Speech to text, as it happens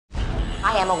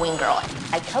I am a wing girl.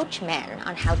 I coach men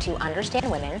on how to understand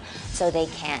women so they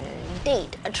can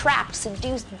date, attract,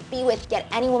 seduce, be with, get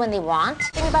any woman they want.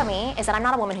 The thing about me is that I'm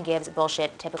not a woman who gives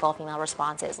bullshit, typical female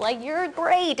responses like, you're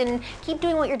great and keep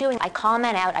doing what you're doing. I call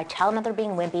men out, I tell them that they're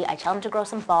being wimpy, I tell them to grow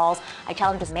some balls, I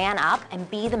tell them to man up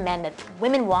and be the men that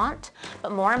women want,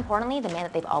 but more importantly, the man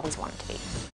that they've always wanted to be.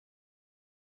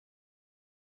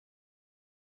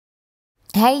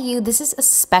 Hey you, this is a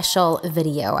special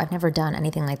video. I've never done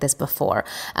anything like this before.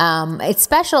 It's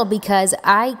special because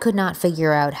I could not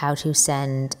figure out how to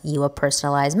send you a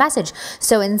personalized message.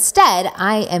 So instead,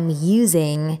 I am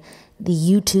using the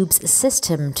YouTube's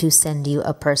system to send you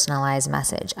a personalized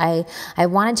message. I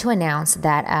wanted to announce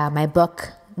that my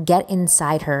book, Get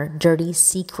Inside Her, Dirty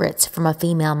Secrets from a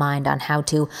Female Mind on How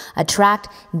to Attract,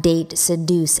 Date,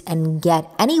 Seduce, and Get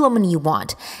Any Woman You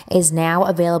Want, is now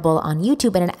available on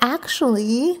YouTube. And it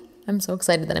actually, I'm so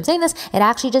excited that I'm saying this, it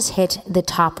actually just hit the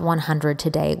top 100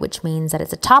 today, which means that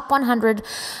it's a top 100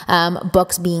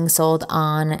 books being sold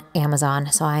on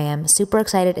Amazon. So I am super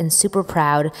excited and super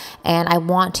proud. And I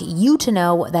want you to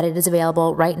know that it is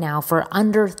available right now for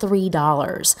under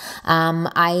 $3.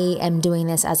 I am doing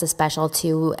this as a special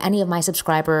to any of my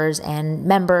subscribers and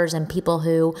members and people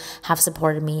who have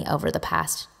supported me over the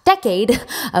past decade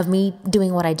of me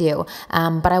doing what I do.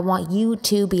 But I want you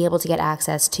to be able to get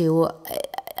access to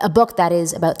a book that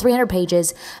is about 300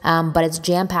 pages, but it's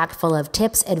jam-packed full of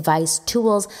tips, advice,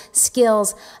 tools,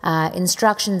 skills,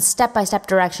 instructions, step-by-step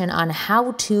direction on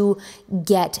how to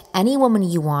get any woman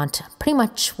you want, pretty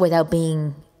much without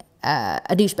being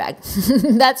a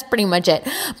douchebag. That's pretty much it.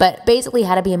 But basically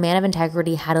how to be a man of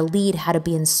integrity, how to lead, how to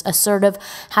be assertive,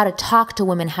 how to talk to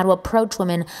women, how to approach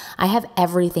women. I have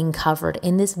everything covered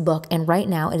in this book, and right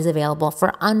now it is available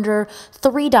for under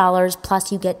 $3,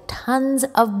 plus you get tons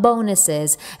of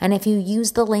bonuses. And if you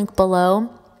use the link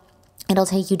below, it'll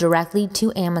take you directly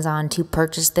to Amazon to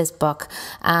purchase this book.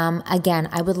 Again,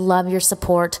 I would love your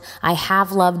support. I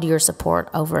have loved your support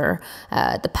over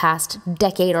the past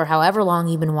decade or however long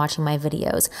you've been watching my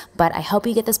videos. But I hope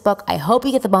you get this book. I hope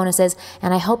you get the bonuses.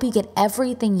 And I hope you get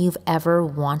everything you've ever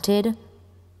wanted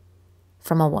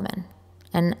from a woman.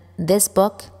 And this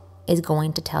book is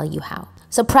going to tell you how.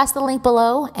 So press the link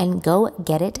below and go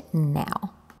get it now.